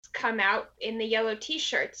come out in the yellow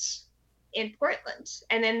t-shirts in Portland,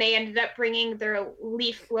 and then they ended up bringing their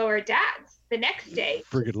leaf blower dads the next day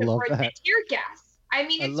to Friggin' love support the that. tear gas. I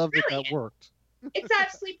mean, I it's love that that brilliant. worked. It's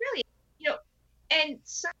absolutely brilliant. You know, and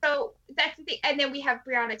so that's the thing. And then we have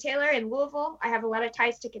Breonna Taylor in Louisville. I have a lot of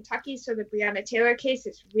ties to Kentucky, so the Breonna Taylor case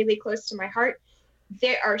is really close to my heart.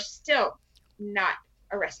 They are still not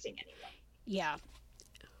arresting anyone. Yeah.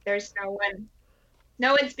 There's no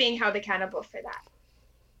one's being held accountable for that.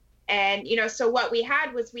 And, so what we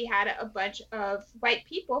had a bunch of white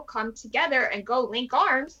people come together and go link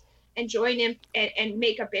arms and join in and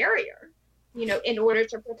make a barrier, in order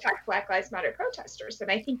to protect Black Lives Matter protesters. And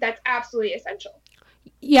I think that's absolutely essential.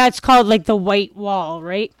 Yeah, it's called like the White Wall,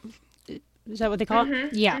 right? Is that what they call it?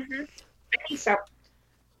 Mm-hmm, Yeah. mm-hmm. I think so.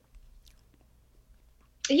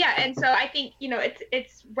 Yeah, and so I think,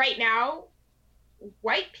 it's right now,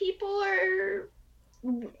 white people are,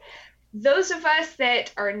 those of us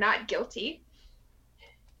that are not guilty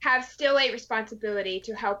have still a responsibility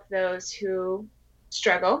to help those who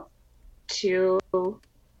struggle to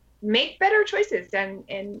make better choices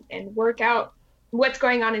and work out what's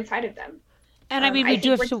going on inside of them. And I mean, we I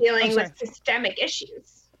do think have we're to. dealing with systemic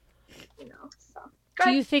issues. So.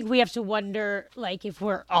 Do you think we have to wonder, like, if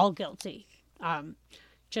we're all guilty,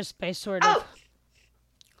 just by sort of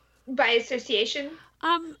by association?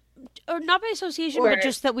 Or not by association, but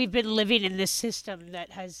just that we've been living in this system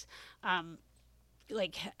that has,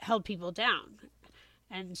 like, held people down,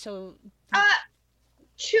 and so.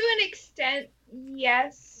 To an extent,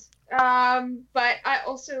 yes. But I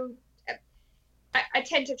also, I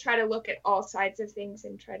tend to try to look at all sides of things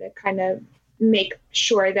and try to kind of make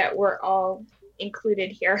sure that we're all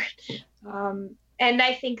included here. And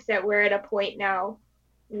I think that we're at a point now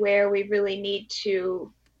where we really need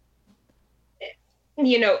to,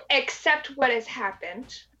 accept what has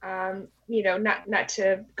happened. Not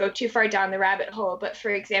to go too far down the rabbit hole, but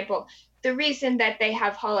for example, the reason that they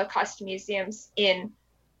have Holocaust museums in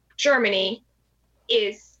Germany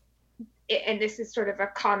is, and this is sort of a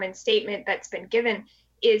common statement that's been given,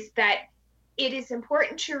 is that it is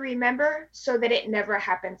important to remember so that it never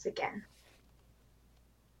happens again.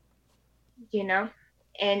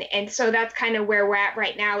 And so that's kind of where we're at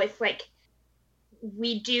right now. It's like,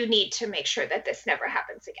 we do need to make sure that this never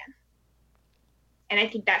happens again. And I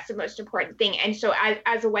think that's the most important thing. And so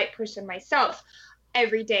as a white person myself,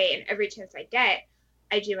 every day and every chance I get,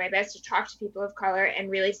 I do my best to talk to people of color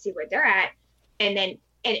and really see where they're at, and then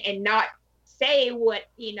and not say what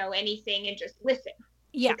anything, and just listen.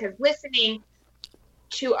 Yeah. Because listening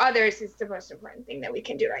to others is the most important thing that we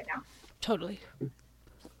can do right now. Totally.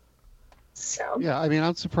 So. Yeah, I mean,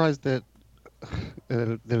 I'm surprised that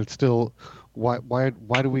it's still why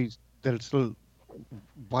do we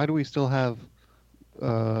still have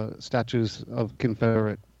statues of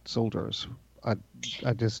Confederate soldiers? I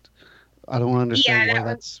don't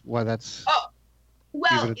understand why that's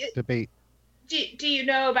even a debate. Do you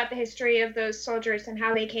know about the history of those soldiers and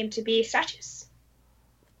how they came to be statues?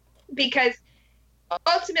 Because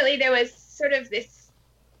ultimately there was sort of this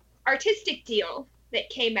artistic deal that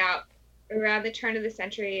came out around the turn of the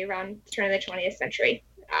century, around the turn of the 20th century.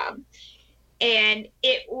 And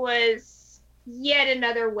it was yet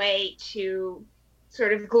another way to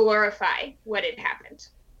sort of glorify what had happened.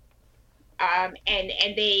 And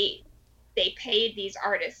they paid these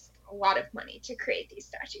artists a lot of money to create these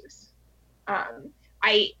statues.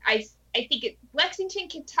 I think Lexington,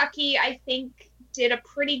 Kentucky, I think did a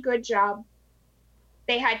pretty good job.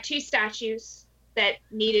 They had 2 statues that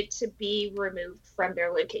needed to be removed from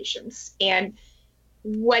their locations. And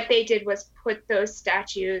what they did was put those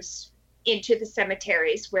statues into the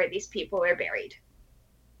cemeteries where these people are buried.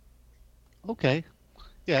 Okay.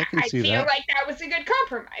 Yeah, I can see that. I feel like that was a good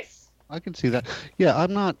compromise. I can see that. Yeah, I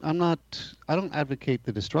don't advocate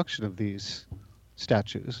the destruction of these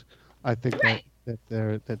statues. I think that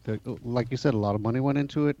they're like you said, a lot of money went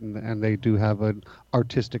into it, and they do have an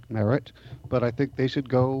artistic merit, but I think they should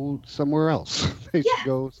go somewhere else. They should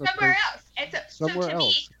go somewhere else. And so to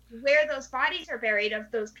else. me, where those bodies are buried of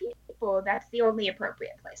those people, that's the only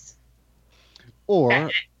appropriate place. Or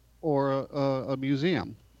a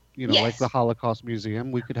museum, like the Holocaust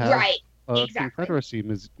Museum. We could have a Confederacy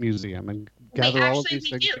museum and gather all of these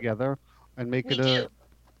things together and make it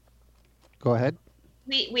Go ahead.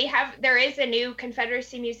 There is a new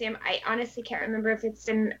Confederacy Museum. I honestly can't remember if it's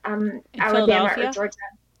in Alabama or Georgia.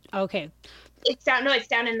 Okay. It's down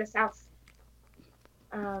in the South.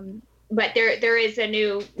 But there is a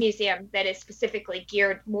new museum that is specifically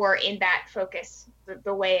geared more in that focus,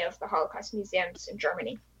 the way of the Holocaust museums in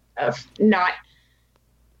Germany, of not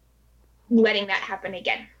letting that happen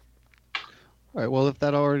again. All right. Well, if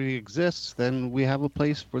that already exists, then we have a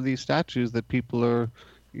place for these statues that people are,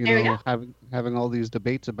 There we go. having all these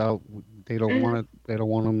debates about. They don't Mhm. want it. They don't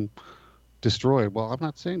want them destroyed. Well, I'm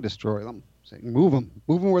not saying destroy them. I'm saying move them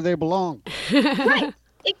where they belong. Right.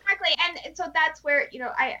 Exactly. And so that's where,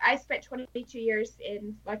 I spent 22 years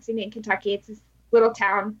in Lexington, Kentucky. It's this little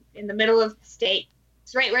town in the middle of the state.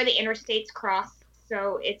 It's right where the interstates cross.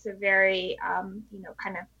 So it's a very,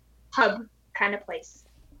 kind of hub kind of place.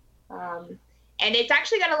 And it's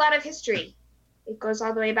actually got a lot of history. It goes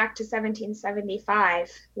all the way back to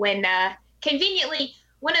 1775 when, conveniently,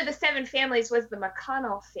 one of the 7 families was the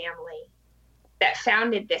McConnell family that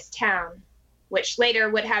founded this town, which later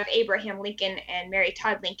would have Abraham Lincoln and Mary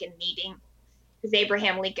Todd Lincoln meeting, because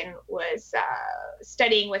Abraham Lincoln was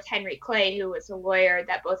studying with Henry Clay, who was a lawyer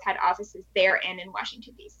that both had offices there and in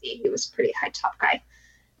Washington, D.C. He was a pretty high top guy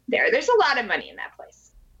there. There's a lot of money in that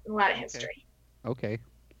place, a lot of history. Okay.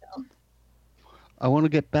 So. I want to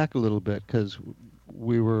get back a little bit because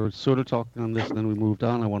we were sort of talking on this and then we moved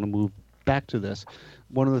on. I want to move back to this.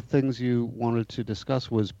 One of the things you wanted to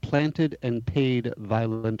discuss was planted and paid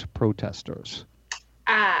violent protesters.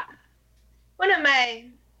 One of my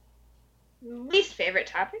least favorite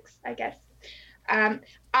topics, I guess.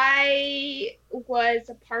 I was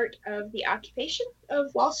a part of the occupation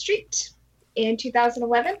of Wall Street in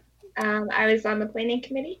 2011. I was on the planning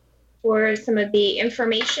committee for some of the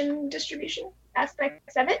information distribution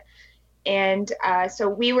aspects of it. And so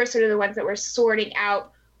we were sort of the ones that were sorting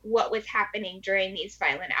out what was happening during these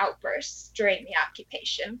violent outbursts during the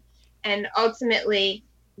occupation. And ultimately,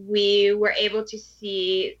 we were able to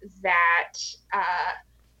see that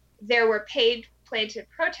there were paid planted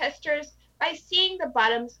protesters by seeing the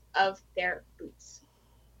bottoms of their boots.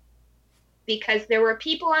 Because there were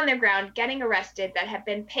people on the ground getting arrested that had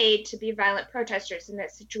been paid to be violent protesters in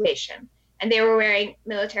that situation. And they were wearing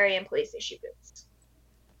military and police issue boots.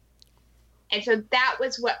 And so that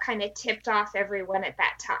was what kind of tipped off everyone at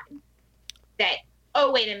that time. That,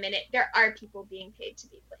 oh, wait a minute, there are people being paid to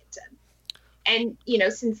be planted. And,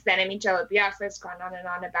 since then, Jello Biafra has gone on and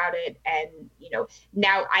on about it. And,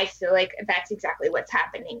 now I feel like that's exactly what's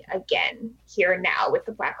happening again here now with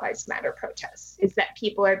the Black Lives Matter protests, is that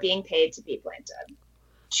people are being paid to be planted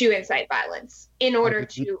to incite violence in order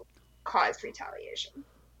to cause retaliation.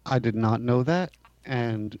 I did not know that.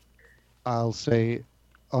 And I'll say,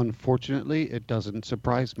 unfortunately, it doesn't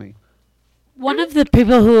surprise me. One of the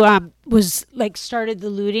people who was started the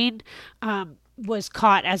looting was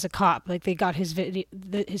caught as a cop. Like they got his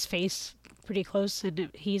his face pretty close, and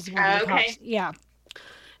he's one of the cops. Yeah,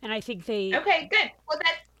 and I think they. Okay, good. Well,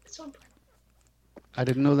 that's so important. I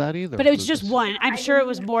didn't know that either. But it was just one. I'm sure it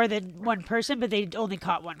was more than one person, but they only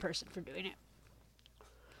caught one person for doing it.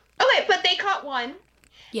 Okay, but they caught one.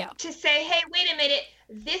 Yeah. To say, hey, wait a minute,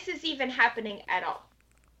 this is even happening at all.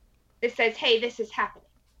 It says, hey, this is happening.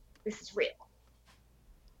 This is real.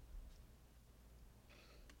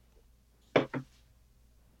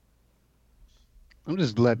 I'm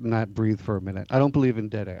just letting that breathe for a minute. I don't believe in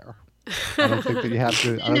dead air. I don't think that you have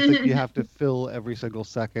to. I don't think you have to fill every single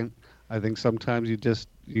second. I think sometimes you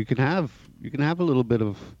can have a little bit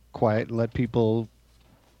of quiet and let people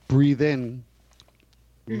breathe in.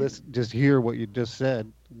 Listen, just hear what you just said,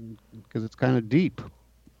 because it's kind of deep.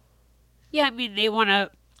 Yeah, they want to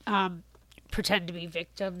pretend to be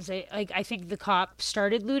victims. I think the cop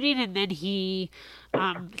started looting, and then he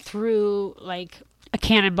threw a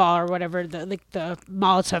cannonball or whatever, the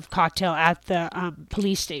Molotov cocktail at the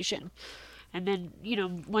police station. And then,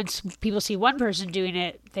 once people see one person doing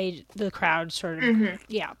it, the crowd sort of,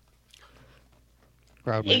 yeah.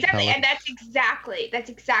 Crowd exactly, and that's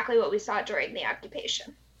exactly what we saw during the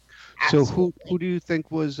occupation. Absolutely. So who do you think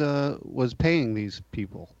was paying these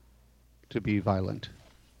people to be violent?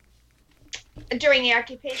 During the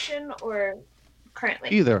occupation or currently?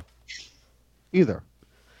 Either.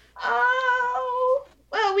 Oh,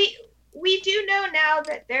 well, we do know now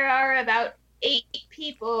that there are about 8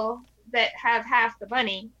 people that have half the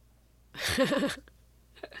money.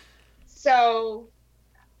 So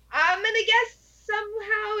I'm gonna guess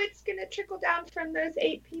somehow it's gonna trickle down from those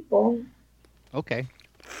 8 people. Okay.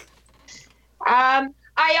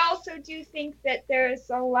 I also do think that there's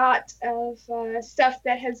a lot of stuff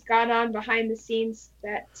that has gone on behind the scenes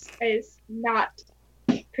that is not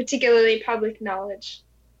particularly public knowledge.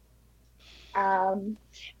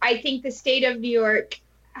 I think the state of New York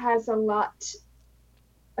has a lot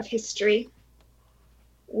of history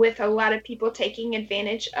with a lot of people taking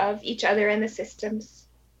advantage of each other and the systems.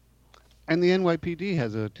 And the NYPD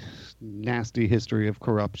has a nasty history of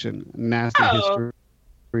corruption, nasty history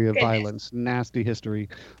of violence, nasty history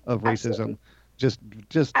of racism. Absolutely.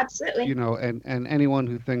 Just Absolutely. and anyone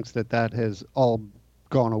who thinks that has all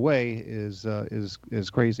gone away is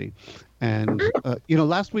crazy. And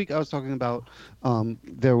last week I was talking about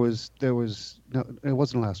there was no, it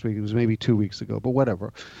wasn't last week, it was maybe 2 weeks ago, but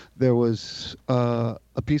whatever. There was a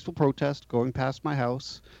peaceful protest going past my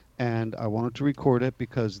house, and I wanted to record it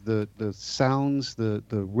because the sounds, the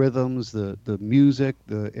rhythms, the music,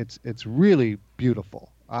 it's really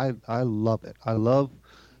beautiful. I love it. I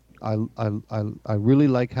really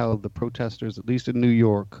like how the protesters, at least in New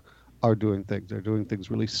York, are doing things. They're doing things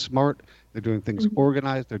really smart. They're doing things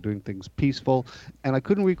organized. They're doing things peaceful. And I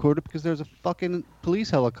couldn't record it because there's a fucking police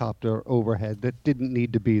helicopter overhead that didn't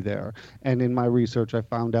need to be there. And in my research, I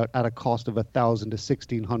found out at a cost of $1,000 to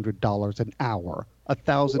 $1,600 an hour.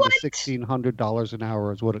 $1,000 to $1,600 an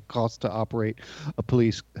hour is what it costs to operate a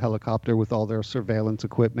police helicopter with all their surveillance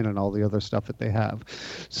equipment and all the other stuff that they have.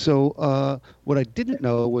 So what I didn't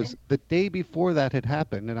know was the day before that had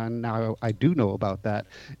happened, and now I do know about that,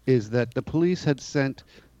 is that the police had sent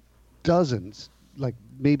dozens, like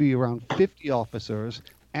maybe around 50 officers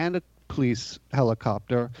and a police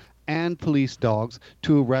helicopter and police dogs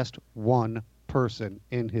to arrest one person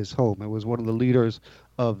in his home. It was one of the leaders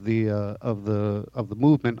of the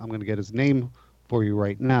movement. I'm going to get his name for you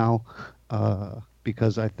right now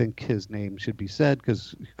because I think his name should be said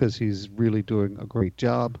because he's really doing a great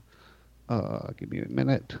job. Give me a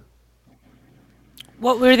minute.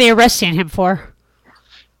 What were they arresting him for?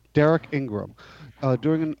 Derek Ingram.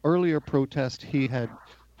 During an earlier protest, he had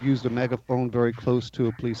used a megaphone very close to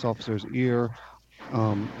a police officer's ear,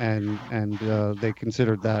 and they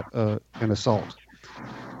considered that an assault.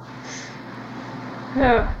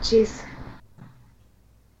 Oh, jeez.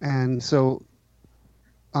 And so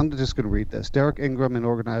I'm just going to read this. Derek Ingram, an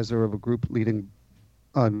organizer of a group leading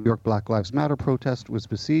New York Black Lives Matter protest, was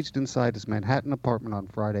besieged inside his Manhattan apartment on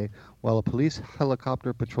Friday while a police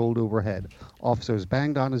helicopter patrolled overhead. Officers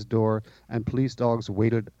banged on his door and police dogs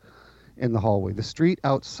waited in the hallway. The street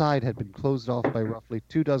outside had been closed off by roughly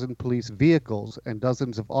 24 police vehicles and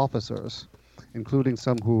dozens of officers, including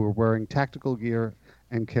some who were wearing tactical gear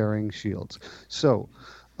and carrying shields. So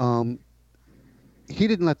he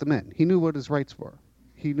didn't let them in. He knew what his rights were.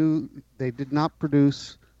 He knew they did not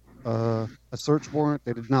produce a search warrant.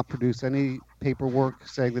 They did not produce any paperwork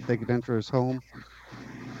saying that they could enter his home.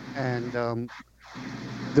 And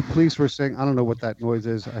the police were saying, I don't know what that noise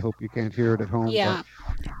is. I hope you can't hear it at home. Yeah.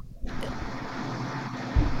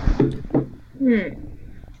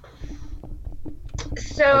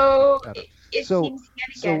 So it seems yet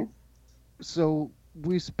again. So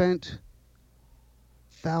we spent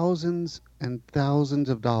thousands and thousands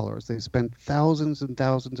of dollars. They spent thousands and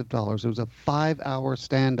thousands of dollars. It was a 5-hour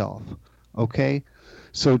standoff. Okay,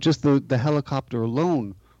 so just the helicopter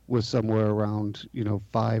alone was somewhere around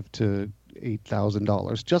 $5,000 to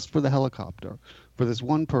 $8,000 just for the helicopter for this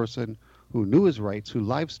one person who knew his rights, who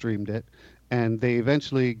live streamed it, and they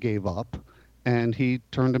eventually gave up, and he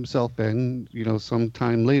turned himself in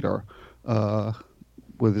sometime later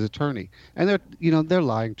with his attorney. And they're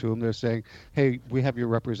lying to him. They're saying, hey, we have your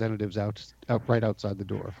representatives out right outside the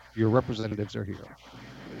door. Your representatives are here.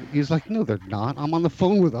 He's like, no, they're not. I'm on the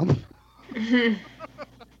phone with them.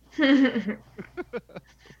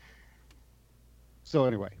 So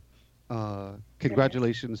anyway,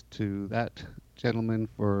 congratulations to that gentleman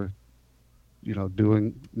for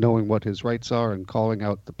knowing what his rights are and calling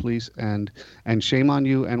out the police, and shame on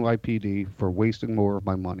you, NYPD, for wasting more of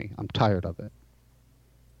my money. I'm tired of it.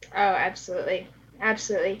 Oh, absolutely.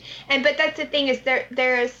 But that's the thing, is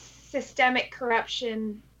there is systemic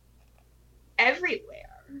corruption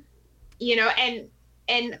everywhere,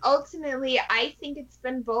 and ultimately I think it's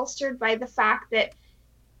been bolstered by the fact that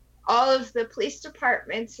all of the police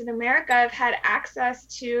departments in America have had access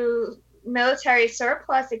to military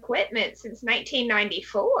surplus equipment since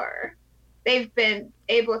 1994. They've been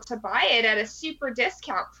able to buy it at a super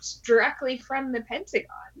discount directly from the Pentagon.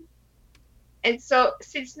 And so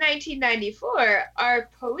since 1994, our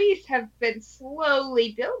police have been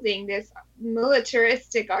slowly building this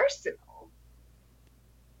militaristic arsenal.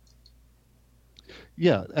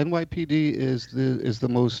 Yeah, NYPD is the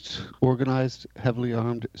most organized, heavily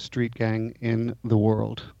armed street gang in the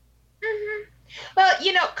world. Mm-hmm. Well,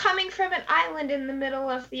 coming from an island in the middle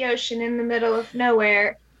of the ocean, in the middle of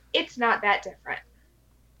nowhere, it's not that different.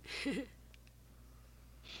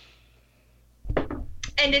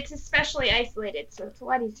 And it's especially isolated, so it's a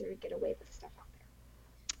lot easier to get away with stuff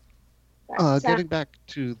out there. Getting back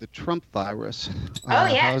to the Trump virus.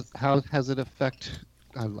 Yes. How has it affect?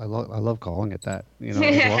 I love calling it that.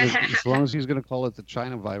 As long as he's going to call it the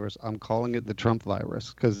China virus, I'm calling it the Trump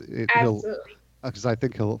virus because I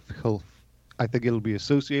think I think it'll be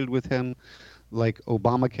associated with him, like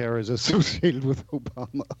Obamacare is associated with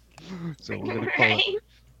Obama. So we're going to call it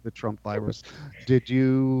the Trump virus. Did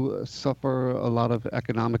you suffer a lot of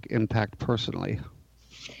economic impact personally?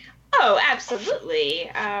 Oh,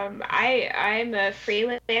 absolutely. I'm a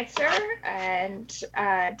freelancer and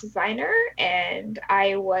designer, and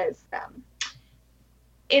I was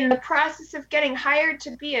in the process of getting hired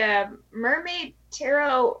to be a mermaid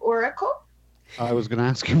tarot oracle. I was going to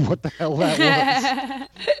ask you what the hell that was.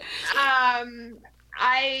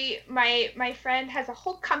 My friend has a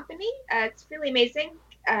whole company. It's really amazing.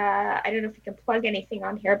 I don't know if you can plug anything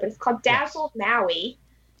on here, but it's called Dazzled Maui.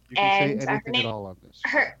 You can say anything at all on this.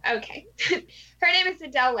 Her name is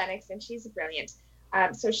Adele Lennox, and she's brilliant.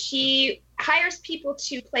 So she hires people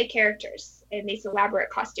to play characters in these elaborate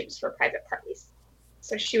costumes for private parties.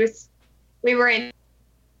 So we were in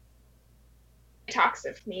talks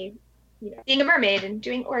of me, being a mermaid and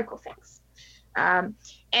doing oracle things.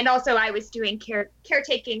 And also I was doing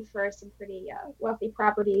caretaking for some pretty wealthy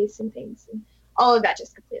properties and things, and all of that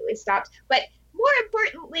just completely stopped. But more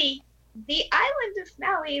importantly, the island of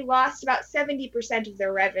Maui lost about 70% of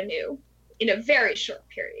their revenue in a very short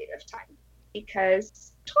period of time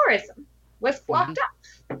because tourism was blocked up.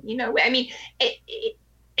 And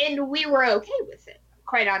we were okay with it,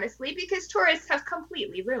 quite honestly, because tourists have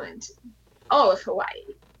completely ruined all of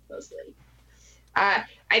Hawaii, mostly.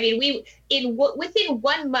 Within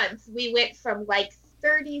 1 month, we went from like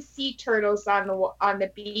 30 sea turtles on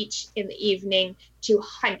the beach in the evening to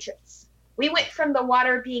hundreds. We went from the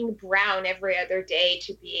water being brown every other day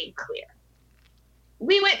to being clear.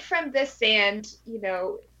 We went from the sand,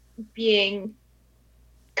 being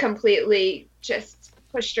completely just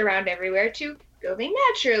pushed around everywhere to building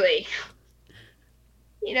naturally.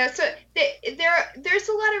 So there's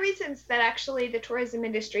a lot of reasons that actually the tourism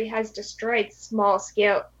industry has destroyed small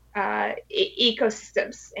scale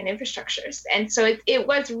ecosystems and infrastructures. And so it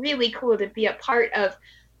was really cool to be a part of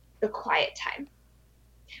the quiet time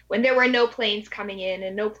when there were no planes coming in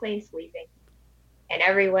and no planes leaving and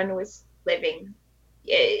everyone was living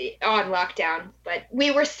on lockdown, but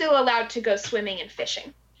we were still allowed to go swimming and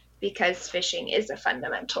fishing because fishing is a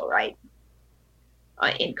fundamental right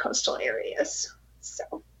in coastal areas.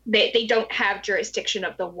 So they don't have jurisdiction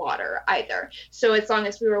of the water either. So as long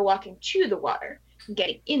as we were walking to the water and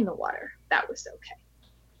getting in the water, that was okay.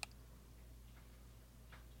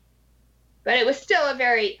 But it was still a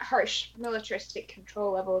very harsh militaristic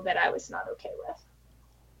control level that I was not okay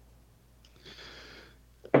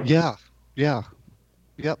with. Yeah. Yep.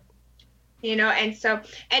 And so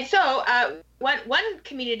one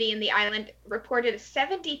community in the island reported a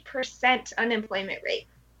 70% unemployment rate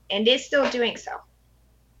and is still doing so.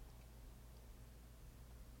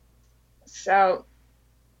 So,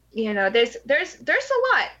 there's a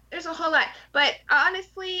lot. There's a whole lot. But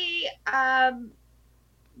honestly, here's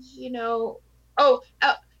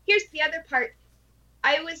the other part.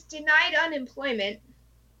 I was denied unemployment,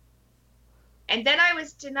 and then I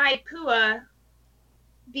was denied PUA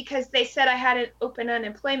because they said I had an open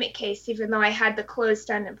unemployment case, even though I had the closed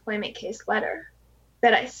unemployment case letter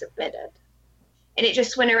that I submitted. And it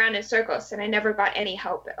just went around in circles, and I never got any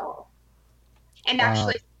help at all. And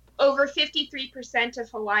actually, over 53% of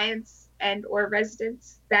Hawaiians and or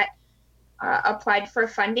residents that applied for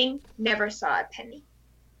funding never saw a penny.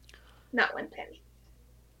 Not one penny.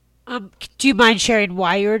 Do you mind sharing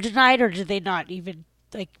why you were denied, or did they not even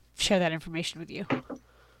share that information with you?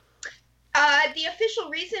 The official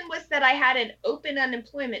reason was that I had an open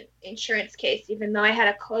unemployment insurance case, even though I had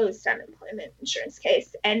a closed unemployment insurance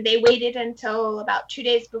case. And they waited until about 2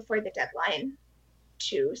 days before the deadline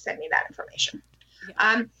to send me that information.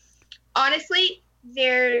 Yeah. Honestly,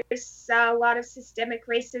 there's a lot of systemic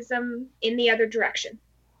racism in the other direction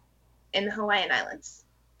in the Hawaiian Islands.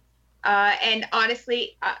 And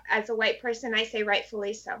honestly, as a white person, I say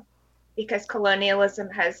rightfully so, because colonialism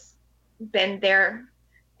has been there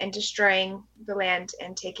and destroying the land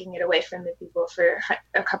and taking it away from the people for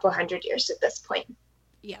a couple hundred years at this point.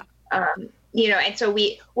 Yeah. And so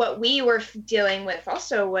what we were dealing with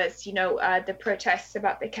also was, the protests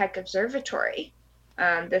about the Keck Observatory,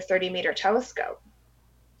 the 30-meter telescope,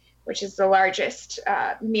 which is the largest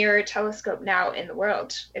mirror telescope now in the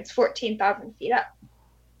world. It's 14,000 feet up.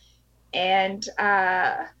 And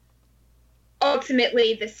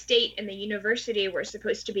ultimately, the state and the university were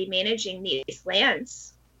supposed to be managing these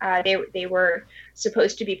lands. They were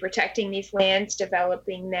supposed to be protecting these lands,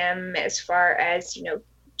 developing them as far as,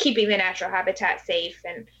 keeping the natural habitat safe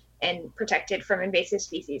and protected from invasive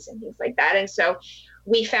species and things like that. And so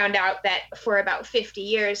we found out that for about 50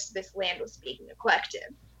 years, this land was being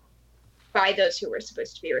neglected. by those who were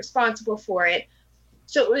supposed to be responsible for it.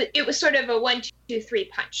 So it was sort of a 1, 2, 3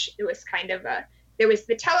 punch. It was kind of there was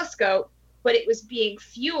the telescope, but it was being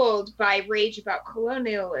fueled by rage about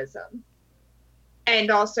colonialism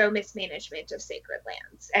and also mismanagement of sacred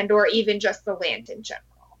lands, and or even just the land in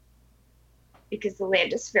general, because the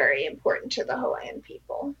land is very important to the Hawaiian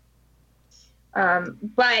people.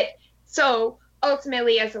 But so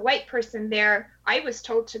ultimately, as a white person there, I was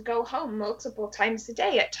told to go home multiple times a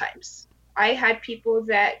day at times. I had people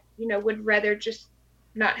that, would rather just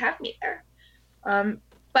not have me there.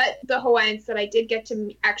 But the Hawaiians that I did get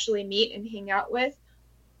to actually meet and hang out with,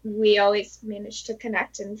 we always managed to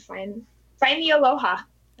connect and find the aloha.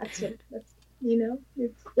 That's it.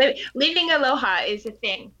 Leaving aloha is a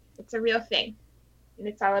thing. It's a real thing. And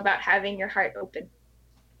it's all about having your heart open.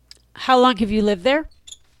 How long have you lived there?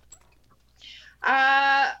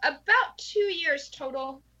 About 2 years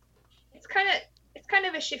total. It's kind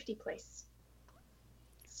of a shifty place.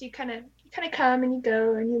 So you kind of come and you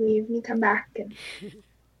go and you leave and you come back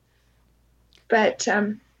but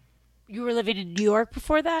you were living in New York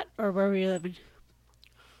before that, or where were you living?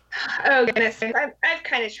 Oh goodness, I've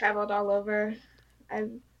kind of traveled all over. I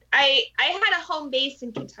had a home base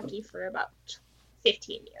in Kentucky for about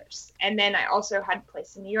 15 years, and then I also had a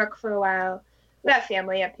place in New York for a while. We have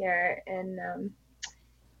family up here,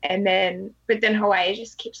 but then Hawaii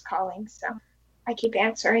just keeps calling, so I keep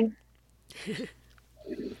answering.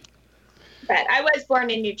 But I was born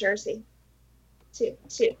in New Jersey. To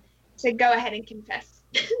go ahead and confess.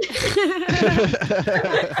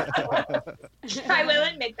 I will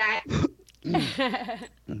admit that.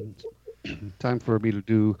 Time for me to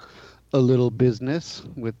do a little business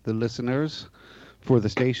with the listeners for the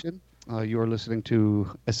station. You are listening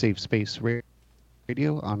to A Safe Space Radio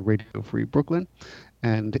on Radio Free Brooklyn.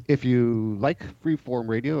 And if you like freeform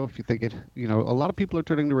radio, if you think it, a lot of people are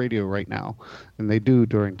turning to radio right now, and they do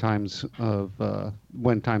during times of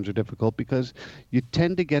when times are difficult, because you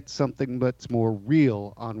tend to get something that's more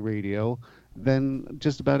real on radio than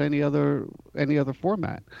just about any other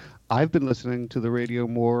format. I've been listening to the radio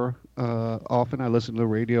more often. I listen to the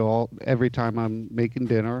radio every time I'm making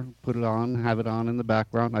dinner, put it on, have it on in the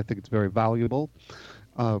background. I think it's very valuable.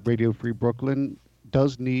 Radio Free Brooklyn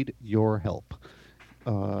does need your help.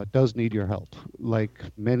 Like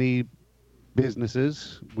many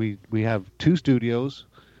businesses, we have 2 studios,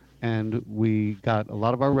 and we got a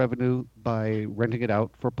lot of our revenue by renting it out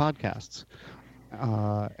for podcasts.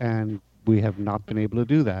 And we have not been able to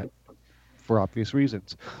do that for obvious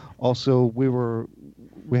reasons. Also, we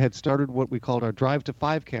had started what we called our Drive to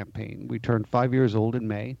 5 campaign. We turned 5 years old in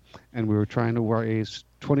May, and we were trying to raise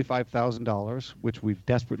 $25,000, which we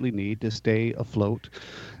desperately need to stay afloat.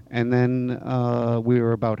 And then we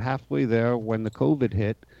were about halfway there when the COVID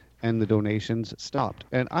hit and the donations stopped.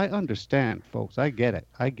 And I understand, folks. I get it.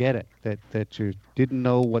 That you didn't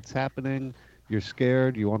know what's happening. You're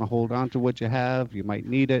scared. You want to hold on to what you have. You might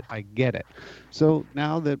need it. I get it. So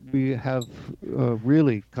now that we have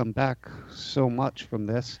really come back so much from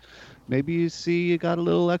this, maybe you see you got a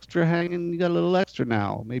little extra hanging. You got a little extra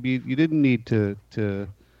now. Maybe you didn't need to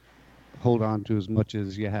hold on to as much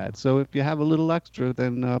as you had. So if you have a little extra,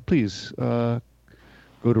 then please go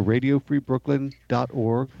to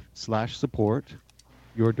radiofreebrooklyn.org/support.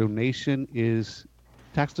 Your donation is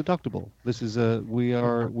tax deductible. This is we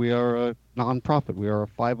are a nonprofit. We are a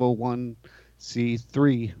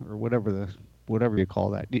 501c3 or whatever you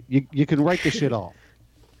call that. You can write this shit off.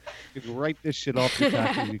 You can write this shit off your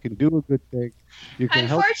taxes. You can do a good thing. You can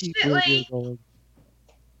help keep radio going.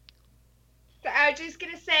 I was just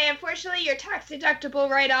going to say, unfortunately, your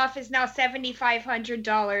tax-deductible write-off is now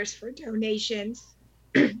 $7,500 for donations.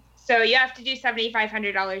 So you have to do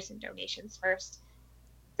 $7,500 in donations first.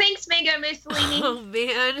 Thanks, Mango Mussolini. Oh,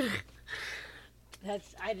 man.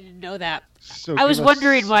 I didn't know that. So I was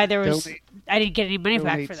wondering why I didn't get any money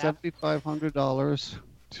back for that. $7,500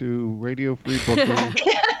 to Radio Free Brooklyn.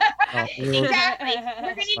 Exactly. We're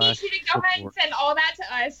going to need you to go ahead and send all that to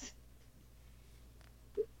us.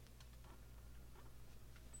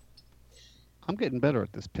 I'm getting better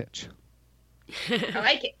at this pitch. I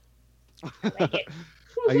like it.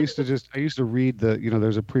 I used to read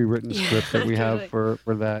there's a pre-written script that we have for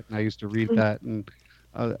that, and I used to read that, and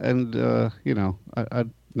now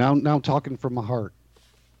I'm talking from my heart.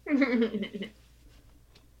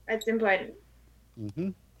 That's important.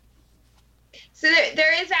 Mm-hmm. So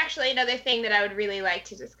there is actually another thing that I would really like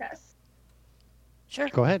to discuss. Sure.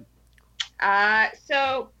 Go ahead.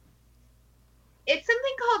 So it's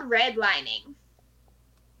something called redlining.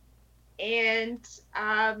 And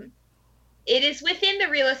it is within the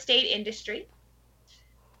real estate industry.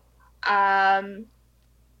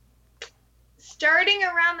 starting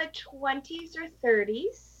around the 20s or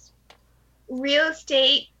 30s, real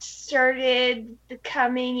estate started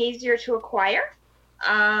becoming easier to acquire.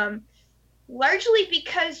 Largely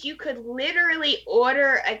because you could literally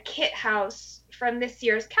order a kit house from the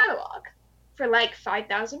Sears catalog for like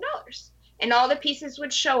 $5,000. And all the pieces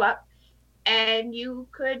would show up, and you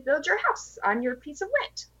could build your house on your piece of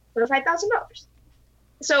land for $5,000.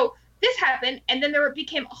 So this happened, and then there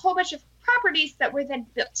became a whole bunch of properties that were then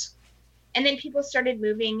built. And then people started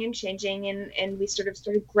moving and changing, and we sort of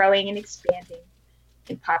started growing and expanding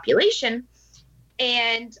in population.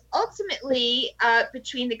 And ultimately,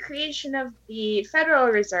 between the creation of the Federal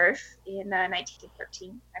Reserve in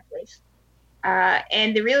 1913, I believe,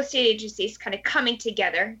 and the real estate agencies kind of coming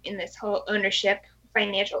together in this whole ownership,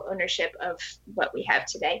 financial ownership of what we have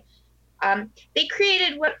today, they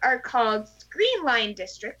created what are called green line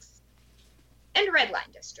districts and red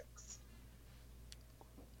line districts.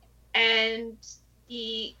 And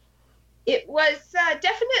it was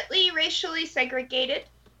definitely racially segregated.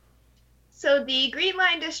 So the green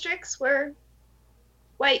line districts were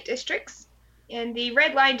white districts, and the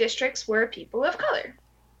red line districts were people of color.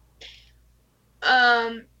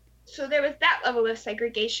 So there was that level of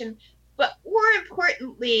segregation. But more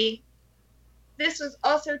importantly, this was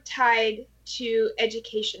also tied to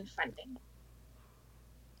education funding,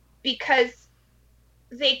 because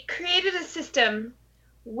they created a system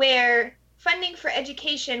where funding for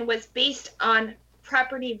education was based on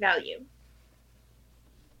property value.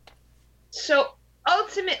 So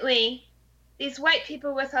ultimately, these white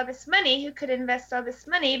people with all this money who could invest all this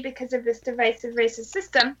money because of this divisive racist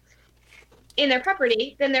system in their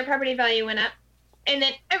property, then their property value went up, and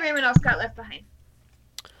then everyone else got left behind.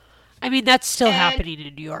 I mean, that's still happening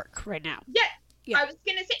in New York right now. Yeah. I was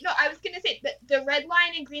going to say that the red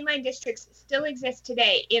line and green line districts still exist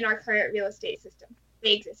today in our current real estate system.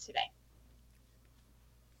 They exist today.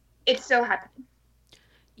 It's still happening.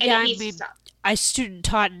 And it needs to stop. I student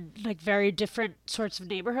taught in like very different sorts of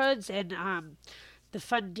neighborhoods, and the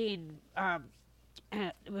funding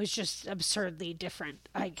it was just absurdly different.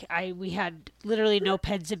 We had literally no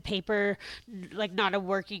pens and paper, like not a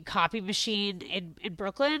working copy machine in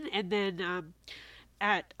Brooklyn, and then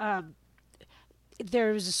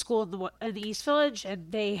there was a school in the East Village,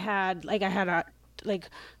 and they had I had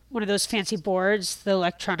one of those fancy boards, the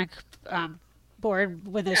electronic board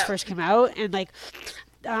when those first came out, and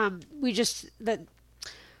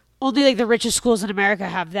only the richest schools in America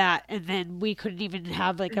have that, and then we couldn't even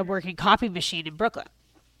have a working copy machine in Brooklyn.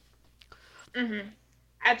 Mm-hmm.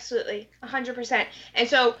 Absolutely, 100%. And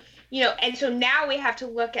so now we have to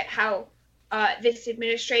look at how this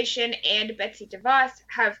administration and Betsy DeVos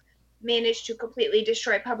have managed to completely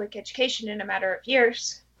destroy public education in a matter of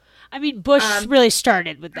years. I mean, Bush really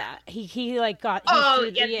started with that. He got.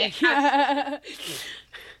 Yeah.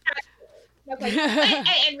 Okay.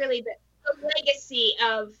 and really the legacy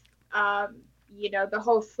of the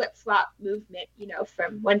whole flip-flop movement,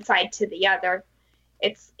 from one side to the other.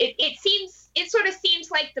 It sort of seems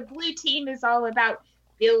like the blue team is all about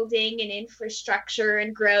building and infrastructure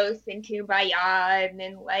and growth and kumbaya, and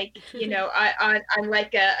then on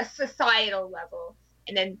like a societal level,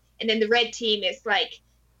 and then the red team is like,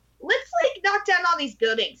 let's knock down all these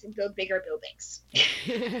buildings and build bigger buildings.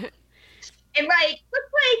 And let's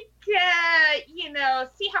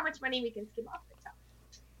see how much money we can skim off the top.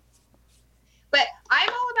 But I'm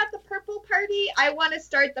all about the purple party. I want to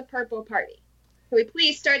start the purple party. Can we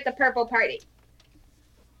please start the purple party?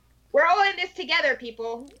 We're all in this together,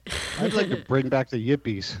 people. I'd like to bring back the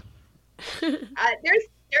yippies.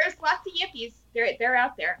 There's lots of yippies. They're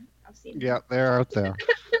out there. I've seen them. Yeah, they're out there.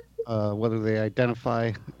 Whether they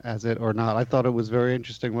identify as it or not. I thought it was very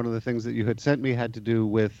interesting. One of the things that you had sent me had to do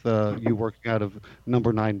with you working out of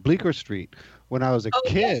number 9 Bleecker Street. When I was a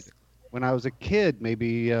kid,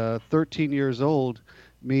 maybe 13 years old,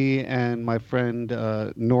 me and my friend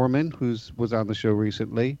Norman, who was on the show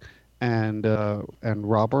recently, and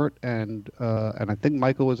Robert and I think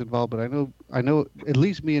Michael was involved, but I know at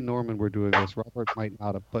least me and Norman were doing this. Robert might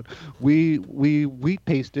not have, but we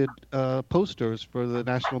pasted posters for the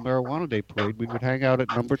National Marijuana Day Parade. We would hang out at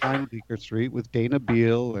number 9 Bleecker Street with Dana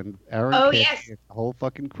Beal and Aaron Kay and the whole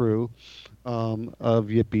fucking crew of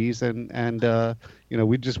yippies, and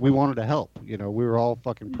we wanted to help. We were all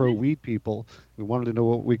fucking pro weed people. We wanted to know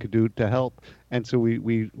what we could do to help. And so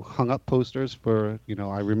we hung up posters for,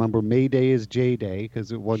 I remember May Day is J Day,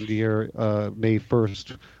 because one year May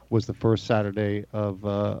 1st was the first Saturday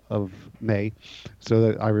of May. So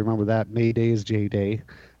that I remember that May Day is J Day.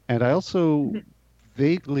 And I also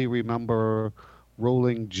vaguely remember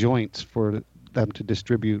rolling joints for them to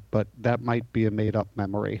distribute, but that might be a made up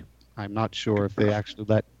memory. I'm not sure if they actually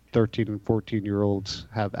let 13 and 14-year-olds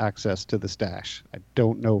have access to the stash. I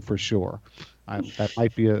don't know for sure. That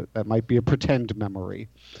might be a pretend memory.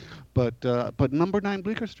 But number 9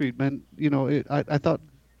 Bleecker Street, man, I thought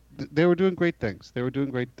they were doing great things. They were doing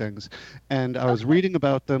great things, and I was reading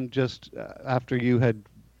about them just after you had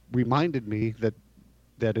reminded me that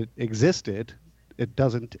it existed. It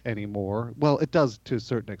doesn't anymore. Well, it does to a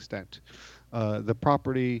certain extent. The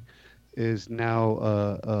property is now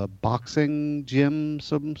a boxing gym,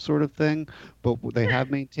 some sort of thing, but they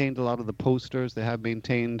have maintained a lot of the posters. They have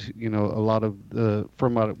maintained, a lot of the,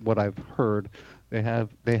 from what I've heard, they have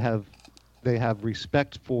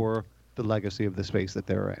respect for the legacy of the space that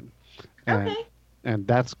they're in. And, Okay. and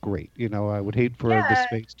that's great. I would hate for the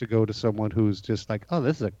space to go to someone who's just like, oh,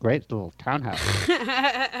 this is a great little townhouse.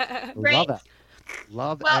 Right. Love it.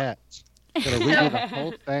 Love Well, it. Gonna read you the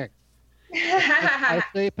whole thing. I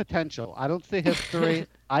say potential. I don't say history.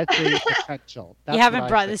 I say potential. That's You haven't what I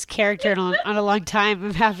brought say. this character on a long time.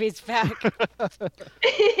 I'm happy it's back.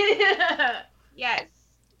 Yes.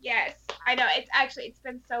 I know. It's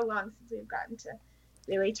been so long since we've gotten to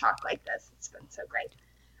really talk like this. It's been so great.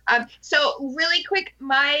 So really quick,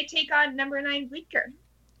 my take on number 9 Bleecker.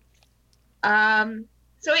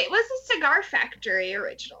 So it was a cigar factory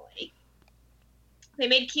originally. They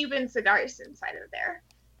made Cuban cigars inside of there,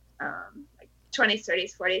 like 20s,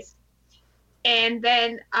 30s, 40s. And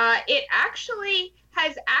then it actually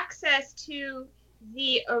has access to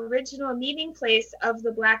the original meeting place of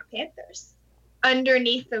the Black Panthers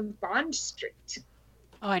underneath of Bond Street.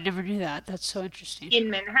 Oh, I never knew that. That's so interesting. In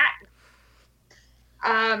Manhattan.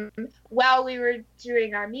 While we were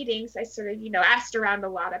doing our meetings, I sort of, asked around a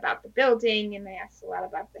lot about the building, and I asked a lot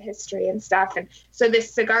about the history and stuff. And so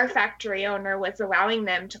this cigar factory owner was allowing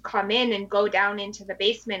them to come in and go down into the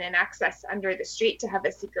basement and access under the street to have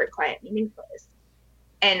a secret client meeting place.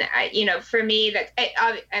 And for me,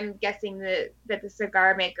 I'm guessing that the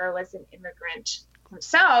cigar maker was an immigrant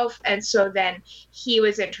himself, and so then he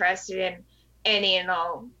was interested in any and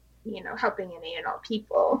all, helping any and all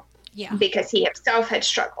people. Yeah. Because he himself had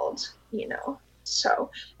struggled, So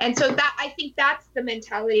that, I think that's the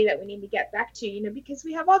mentality that we need to get back to, because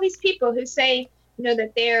we have all these people who say,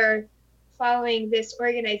 that they're following this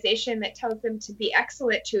organization that tells them to be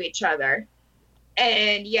excellent to each other.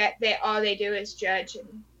 And yet all they do is judge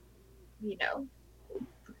and,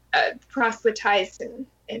 proselytize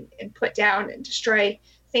and put down and destroy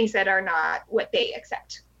things that are not what they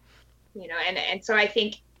accept, and so I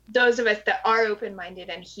think those of us that are open-minded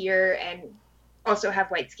and hear and also have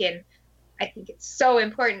white skin, I think it's so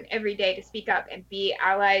important every day to speak up and be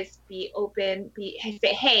allies, be open,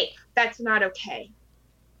 say, hey, that's not okay.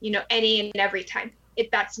 Any and every time,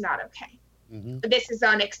 that's not okay. Mm-hmm. This is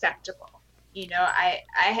unacceptable.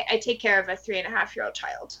 I take care of a 3.5-year-old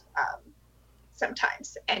child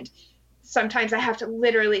sometimes, and sometimes I have to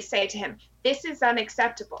literally say to him, this is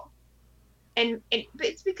unacceptable. And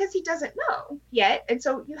it's because he doesn't know yet, and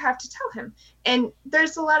so you have to tell him. And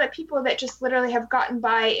there's a lot of people that just literally have gotten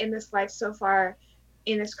by in this life so far,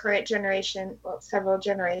 in this current generation, well, several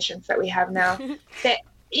generations that we have now, that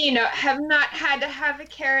have not had to have a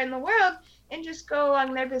care in the world and just go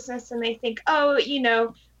along their business, and they think, oh,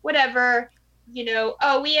 whatever,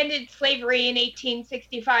 oh, we ended slavery in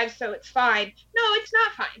 1865, so it's fine. No, it's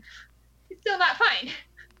not fine. It's still not fine.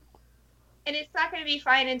 And it's not going to be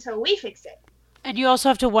fine until we fix it. And you also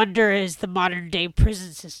have to wonder, is the modern day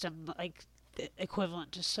prison system like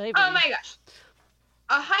equivalent to slavery? Oh my gosh.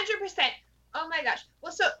 100%. Oh my gosh.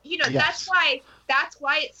 Well, so, yes. that's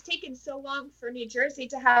why it's taken so long for New Jersey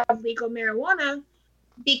to have legal marijuana,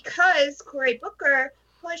 because Cory Booker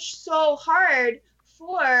pushed so hard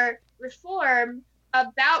for reform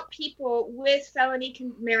about people with felony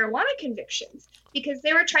marijuana convictions, because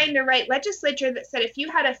they were trying to write legislature that said if you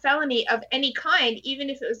had a felony of any kind, even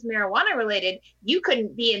if it was marijuana related, you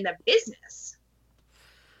couldn't be in the business.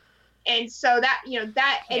 And so that,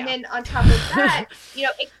 and then on top of that,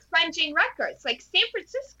 expunging records. Like San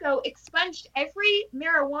Francisco expunged every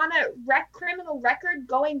marijuana criminal record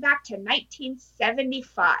going back to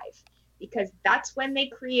 1975, because that's when they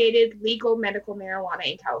created legal medical marijuana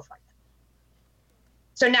in California.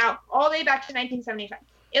 So now, all the way back to 1975.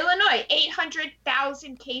 Illinois,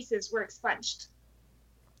 800,000 cases were expunged.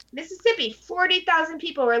 Mississippi, 40,000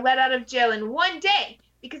 people were let out of jail in one day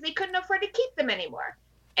because they couldn't afford to keep them anymore.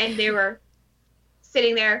 And they were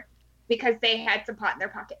sitting there because they had some pot in their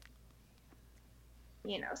pocket.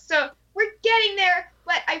 So we're getting there.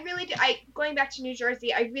 But I really do. Going back to New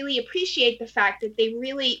Jersey, I really appreciate the fact that they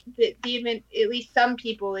really, at least some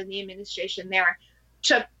people in the administration there,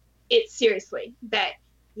 took it seriously. That,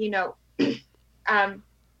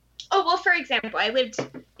 Oh, well, for example, I lived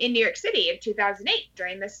in New York City in 2008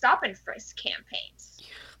 during the Stop and Frisk campaigns.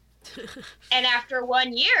 And after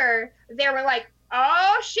 1 year, they were like,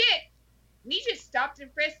 oh, shit, we just stopped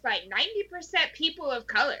and frisked like 90% people of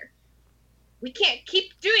color. We can't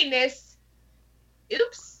keep doing this.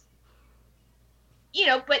 Oops. You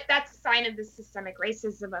know, but that's a sign of the systemic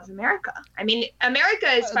racism of America. I mean, America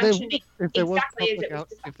is functioning exactly as it was designed.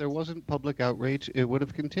 If there wasn't public outrage, it would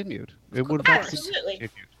have continued. It would have absolutely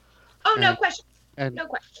continued. Oh, no question. No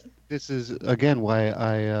question. This is again why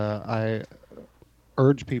I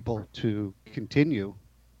urge people to continue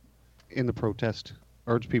in the protest.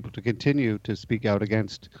 Urge people to continue to speak out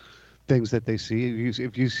against things that they see.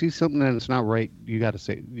 If you see something that is not right, you got to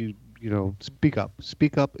say you know speak up.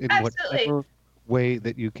 Speak up in absolutely. whatever way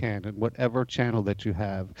that you can, in whatever channel that you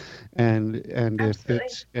have, and if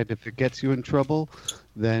it gets you in trouble,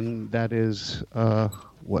 then that is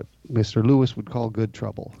what Mr. Lewis would call good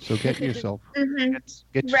trouble. So get yourself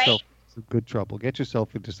get yourself some good trouble. Get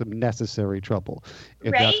yourself into some necessary trouble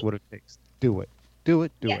if that's what it takes. Do it.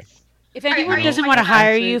 If anyone doesn't want to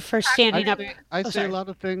hire you for standing up, I say a lot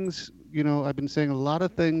of things. You know, I've been saying a lot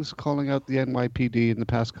of things, calling out the NYPD in the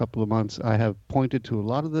past couple of months. I have pointed to a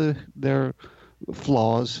lot of their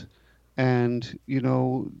flaws, and you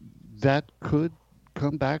know that could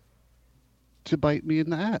come back to bite me in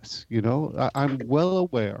the ass. You know, I'm well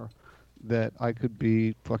aware that I could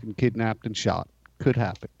be fucking kidnapped and shot. Could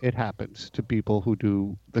happen. It happens to people who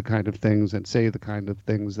do the kind of things and say the kind of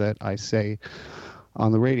things that I say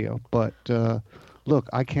on the radio. But look,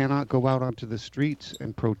 I cannot go out onto the streets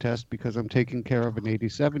and protest because I'm taking care of an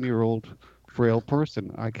 87-year-old frail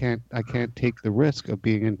person. I can't take the risk of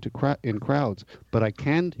being in crowds, but I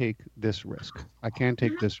can take this risk.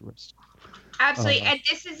 Absolutely. And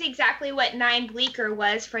this is exactly what Nine Bleecker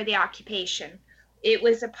was for the occupation. It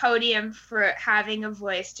was a podium for having a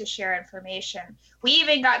voice to share information. We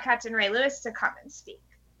even got Captain Ray Lewis to come and speak.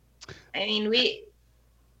 I mean,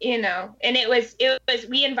 and it was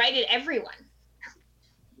we invited everyone.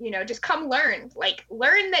 You know, just come learn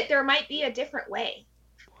that there might be a different way.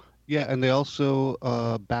 Yeah, and they also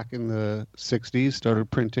back in the 60s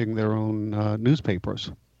started printing their own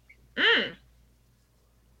newspapers.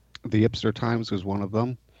 The Ipster Times was one of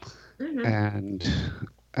them, and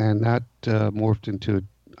that morphed into,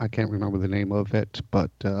 I can't remember the name of it,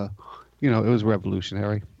 but you know, it was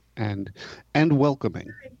revolutionary and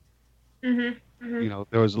welcoming. You know,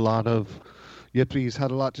 there was a lot of yippies,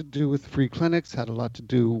 had a lot to do with free clinics, had a lot to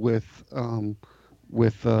do with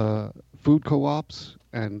food co-ops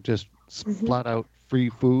and just flat out free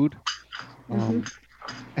food.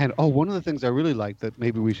 And one of the things I really like that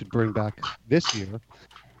maybe we should bring back this year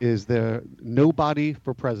is the Nobody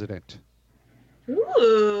for President.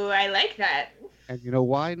 Ooh, I like that. And you know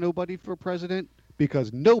why nobody for president?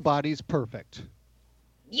 Because nobody's perfect.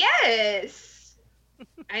 Yes.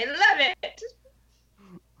 I love it.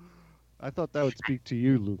 I thought that would speak to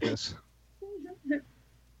you, Lucas.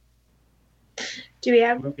 Do we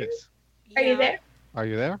have Lucas? Are you there? Are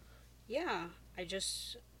you there? Yeah, I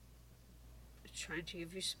just trying to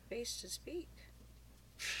give you space to speak.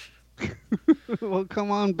 Well, come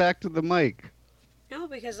on back to the mic. No,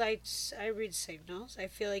 because I read signals. I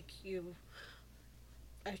feel like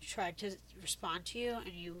I tried to respond to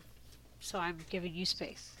you, so I'm giving you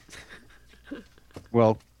space.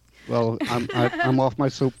 Well, I'm off my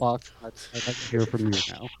soapbox. I'd like to hear from you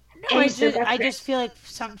now. No, I just feel like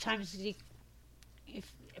sometimes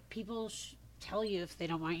if people tell you if they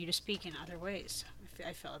don't want you to speak in other ways,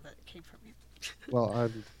 I felt that it came from you. Well,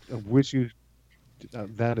 I wish you.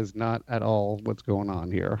 That is not at all what's going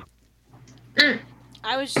on here.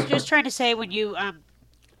 I was just trying to say when you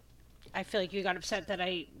I feel like you got upset that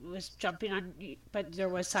I was jumping on you, but there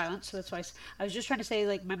was silence, so that's why I was just trying to say,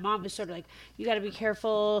 like, my mom was sort of like, you got to be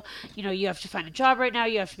careful, you know, you have to find a job right now,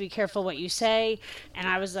 you have to be careful what you say, and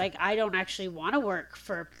I was like, I don't actually want to work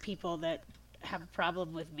for people that have a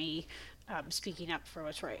problem with me speaking up for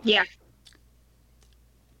what's right. Yeah.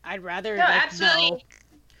 I'd rather absolutely. know.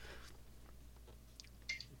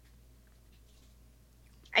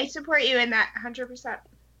 I support you in that 100%.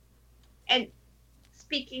 And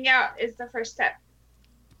speaking out is the first step.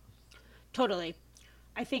 Totally.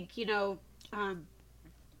 I think, you know,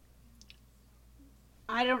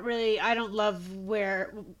 I don't love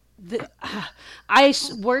where I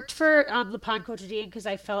worked for Le Pont Quotidien because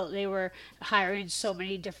I felt they were hiring so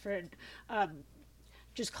many different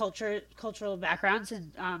just cultural backgrounds,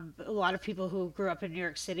 and a lot of people who grew up in New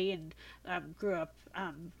York City and grew up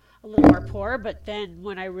a little more poor. But then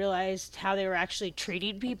when I realized how they were actually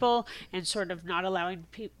treating people and sort of not allowing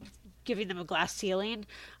people, giving them a glass ceiling,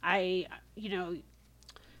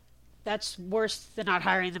 that's worse than not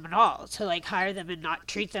hiring them at all. To like hire them and not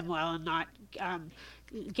treat them well and not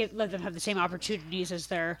let them have the same opportunities as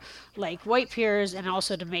their like white peers, and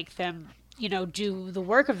also to make them do the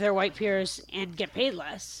work of their white peers and get paid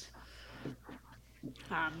less.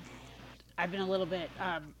 Um, I've been a little bit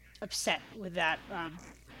upset with that.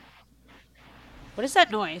 What is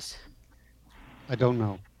that noise? I don't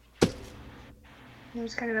know.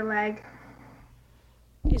 There's kind of a lag.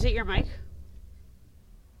 Is it your mic?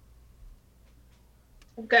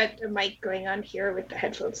 I've got a mic going on here with the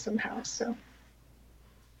headphones somehow, so.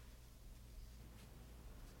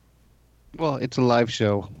 Well, it's a live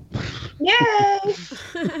show. Yay!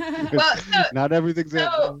 Well, not everything's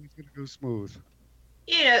always going to go smooth.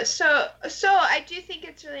 So I do think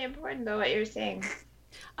it's really important, though, what you're saying.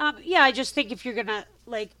 Yeah, I just think if you're gonna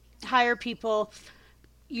like hire people,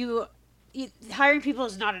 hiring people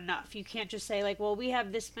is not enough. You can't just say like, well, we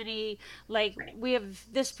have this many, like we have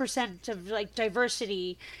this percent of like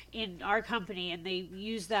diversity in our company, and they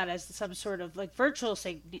use that as some sort of like virtual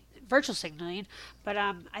signaling. But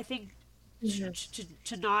I think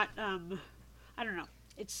to not I don't know.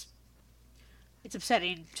 It's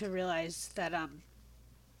upsetting to realize that I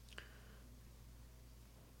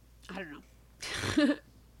don't know.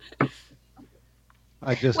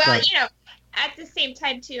 At the same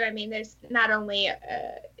time too, I mean, there's not only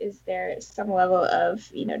is there some level of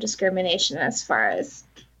discrimination as far as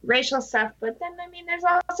racial stuff, but then I mean there's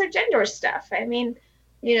also gender stuff. I mean,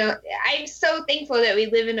 I'm so thankful that we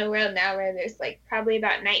live in a world now where there's like probably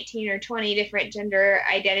about 19 or 20 different gender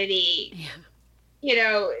identity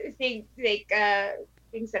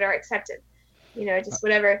things that are accepted, just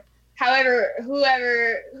whatever. However,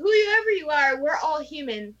 whoever you are, we're all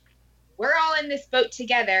human. We're all in this boat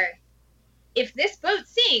together. If this boat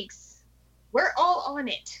sinks, we're all on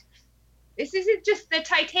it. This isn't just the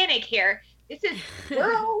Titanic here.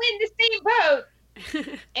 We're all in the same boat,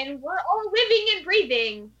 and we're all living and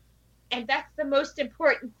breathing, and that's the most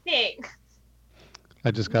important thing.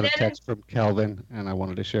 I just got a text from Calvin, and I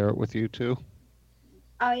wanted to share it with you too.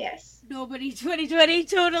 Oh, yes. Nobody 2020,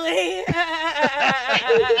 totally.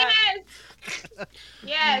 Yes.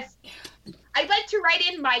 Yes. I'd like to write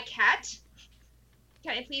in my cat.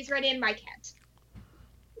 Can I please write in my cat?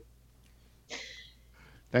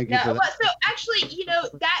 Thank you for that. So actually,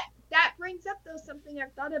 that brings up, though, something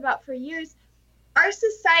I've thought about for years. Our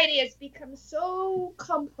society has become so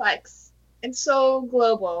complex and so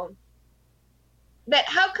global that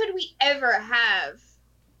how could we ever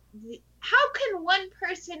how can one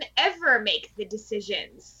person ever make the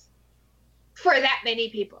decisions for that many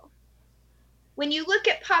people? When you look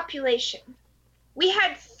at population, we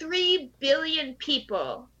had 3 billion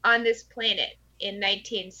people on this planet in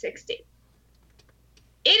 1960.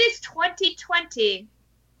 It is 2020,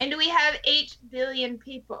 and we have 8 billion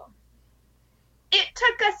people. It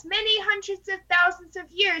took us many hundreds of thousands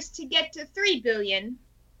of years to get to 3 billion,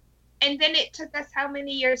 and then it took us how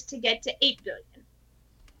many years to get to 8 billion?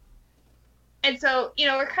 And so,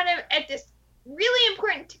 we're kind of at this really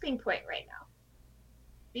important tipping point right now,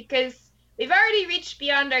 because we've already reached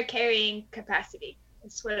beyond our carrying capacity.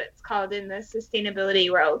 That's what it's called in the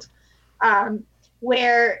sustainability world,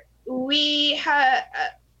 where we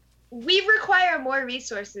require more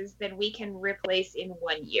resources than we can replace in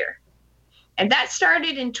 1 year. And that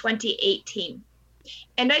started in 2018.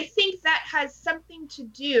 And I think that has something to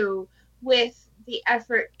do with the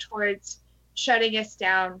effort towards shutting us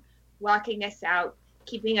down, locking us out,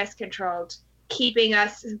 keeping us controlled, keeping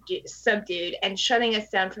us subdued, and shutting us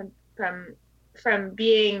down from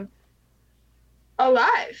being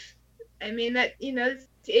alive. I mean, that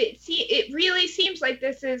it really seems like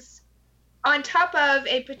this is, on top of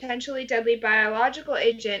a potentially deadly biological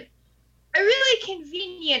agent, a really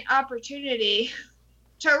convenient opportunity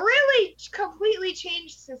to really completely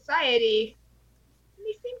change society. And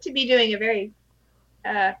they seem to be doing a very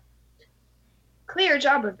clear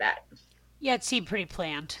job of that. Yeah, it seemed pretty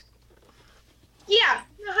planned. Yeah,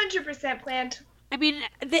 100% planned. I mean,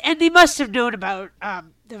 and they must have known about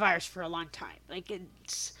the virus for a long time. Like,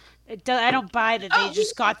 I don't buy that they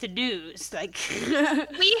just got the news. Like, we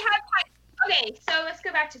have had. Okay, so let's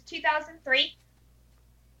go back to 2003.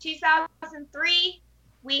 2003,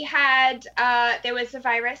 we had there was a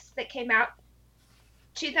virus that came out.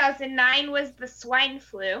 2009 was the swine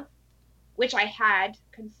flu, which I had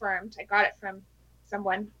confirmed. I got it from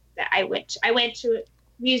someone that I went to a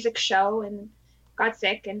music show and got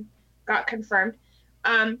sick and got confirmed.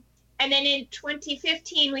 And then in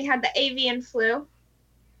 2015 we had the avian flu,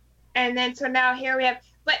 and then so now here we have.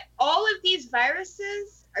 But all of these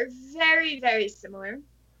viruses are very, very similar,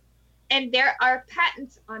 and there are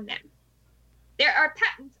patents on them. there are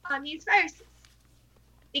patents on these viruses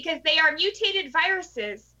because they are mutated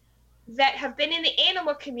viruses that have been in the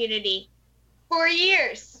animal community for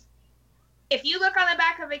years. If you look on the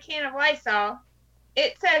back of a can of Lysol,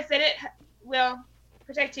 it says that it will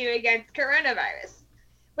protect you against coronavirus.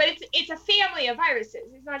 But it's a family of viruses.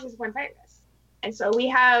 It's not just one virus. And so we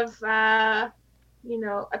have, a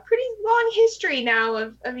pretty long history now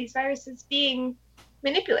of these viruses being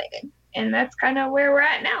manipulated. And that's kind of where we're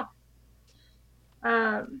at now.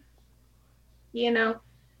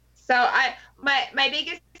 So my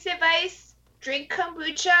biggest advice, drink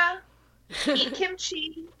kombucha, eat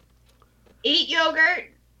kimchi, eat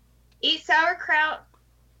yogurt, eat sauerkraut,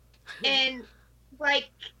 and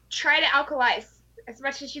try to alkalize as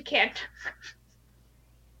much as you can.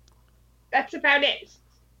 That's about it.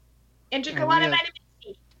 And drink a lot of vitamin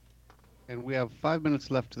C. And we have 5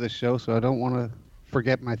 minutes left to the show, so I don't want to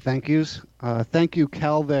forget my thank yous. Thank you,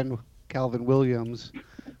 Calvin Williams.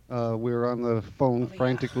 We were on the phone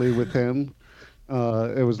frantically with him.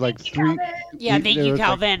 It was like three. Yeah, thank you,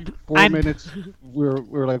 Calvin. Like 4 minutes.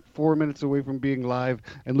 We're like 4 minutes away from being live,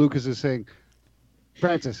 and Lucas is saying,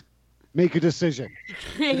 "Francis, make a decision.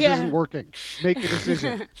 This isn't working. Make a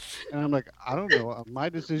decision." And I'm like, I don't know. My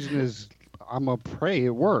decision is I'm gonna pray it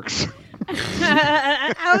works.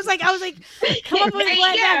 I was like, come up with a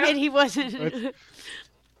plan, and he wasn't.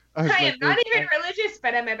 I am not even religious,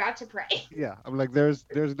 but I'm about to pray. Yeah, I'm like, there's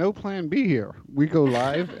no plan B here. We go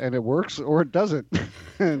live, and it works, or it doesn't.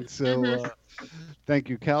 And so, thank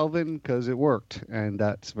you, Calvin, because it worked, and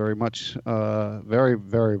that's very much, very,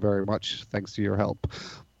 very, very much thanks to your help.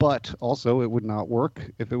 But also, it would not work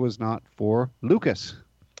if it was not for Lucas.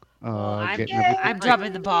 I'm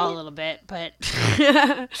dropping the ball a little bit, but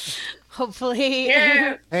hopefully.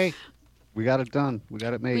 Yeah. Hey, we got it done. We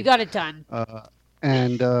got it made. We got it done.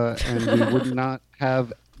 And we would not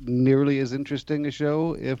have nearly as interesting a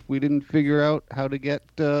show if we didn't figure out how to get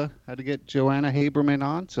Joanna Haberman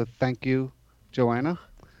on. So thank you, Joanna.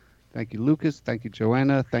 Thank you, Lucas. Thank you,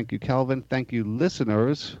 Joanna. Thank you, Calvin. Thank you,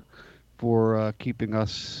 listeners, for keeping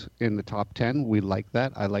us in the top 10. We like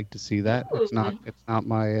that. I like to see that. It's not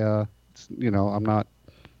my I'm not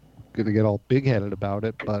gonna get all big-headed about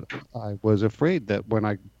it, but I was afraid that when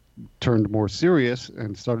I turned more serious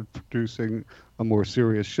and started producing a more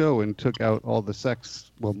serious show and took out all the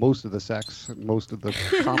sex, well, most of the sex and most of the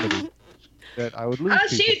comedy, that I would lose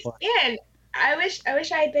people. Oh shoot! Man, I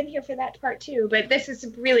wish I had been here for that part too. But this is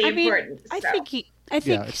really important. I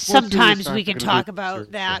think sometimes we can talk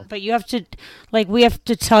about that, but you have to, we have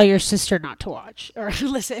to tell your sister not to watch or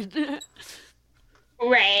listen.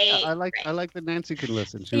 Right. I like that Nancy can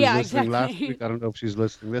listen. She was listening last week. I don't know if she's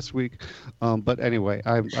listening this week. But anyway,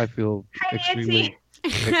 I feel extremely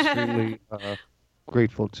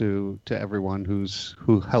grateful to everyone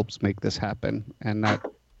who helps make this happen. And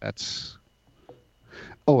that's.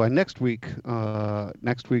 Oh, and next week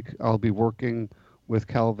I'll be working with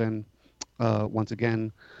Calvin. Once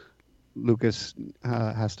again, Lucas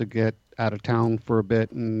has to get out of town for a bit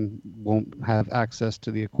and won't have access to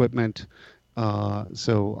the equipment.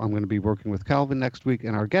 So I'm going to be working with Calvin next week,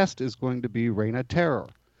 and our guest is going to be Raina Terror.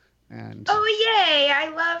 And yay!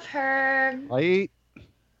 I love her. Right?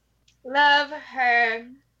 Love her.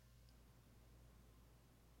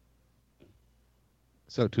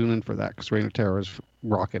 So tune in for that, because Raina Terror is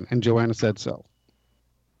rocking, and Joanna said so.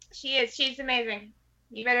 She is. She's amazing.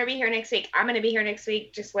 You better be here next week. I'm going to be here next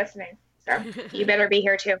week just listening. So you better be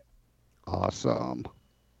here too. Awesome.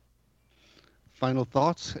 Final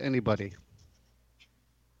thoughts? Anybody?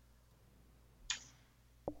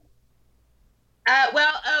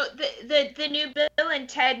 The new Bill and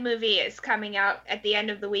Ted movie is coming out at the end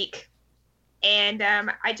of the week. And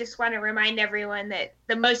I just want to remind everyone that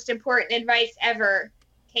the most important advice ever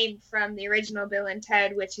came from the original Bill and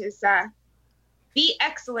Ted, which is be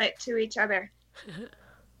excellent to each other.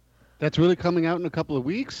 That's really coming out in a couple of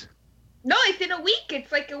weeks? No, it's in a week.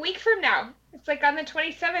 It's like a week from now. It's like on the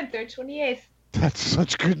 27th or 28th. That's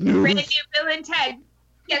such good news. Brand new Bill and Ted.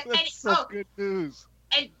 Yes, That's such good news.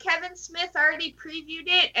 And Kevin Smith already previewed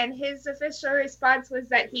it, and his official response was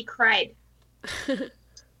that he cried.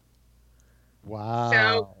 Wow.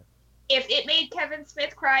 So, if it made Kevin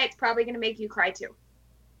Smith cry, it's probably going to make you cry too.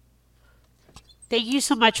 Thank you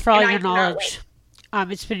so much for all your knowledge.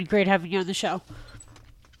 It's been great having you on the show.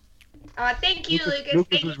 Thank you, Lucas.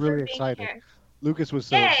 Lucas was really excited. Lucas was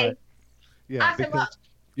so excited. Yeah, awesome. Because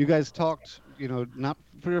you guys talked, not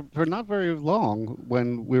for not very long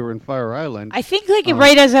when we were in Fire Island. I think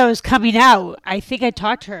right as I was coming out, I think I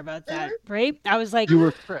talked to her about that, right? I was like, you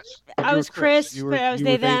were Chris. I was Chris, but I was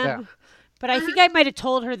they them. But I think I might have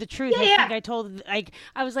told her the truth. Yeah, I think I told, like,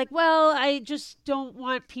 I was like, well, I just don't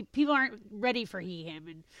want people aren't ready for him,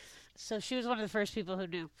 and so she was one of the first people who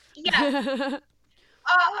knew. Yeah.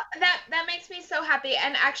 Oh, that makes me so happy.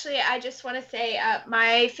 And actually, I just want to say,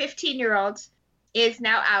 my 15-year-old is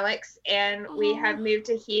now Alex, and we have moved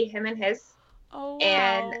to he, him, and his. Oh,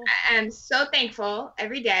 and wow. I'm so thankful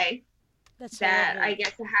every day that I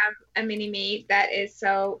get to have a mini me that is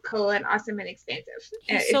so cool and awesome and expansive.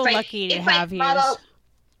 He's so lucky to have you.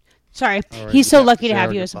 Sorry, All right, he's so we lucky to say have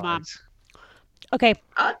our you as a mom. goodbyes. Okay.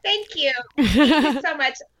 Oh, thank you. Thank you so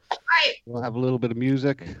much. All right. We'll have a little bit of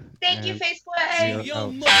music. Thank you, and Facebook. we are out. You're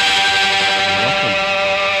welcome.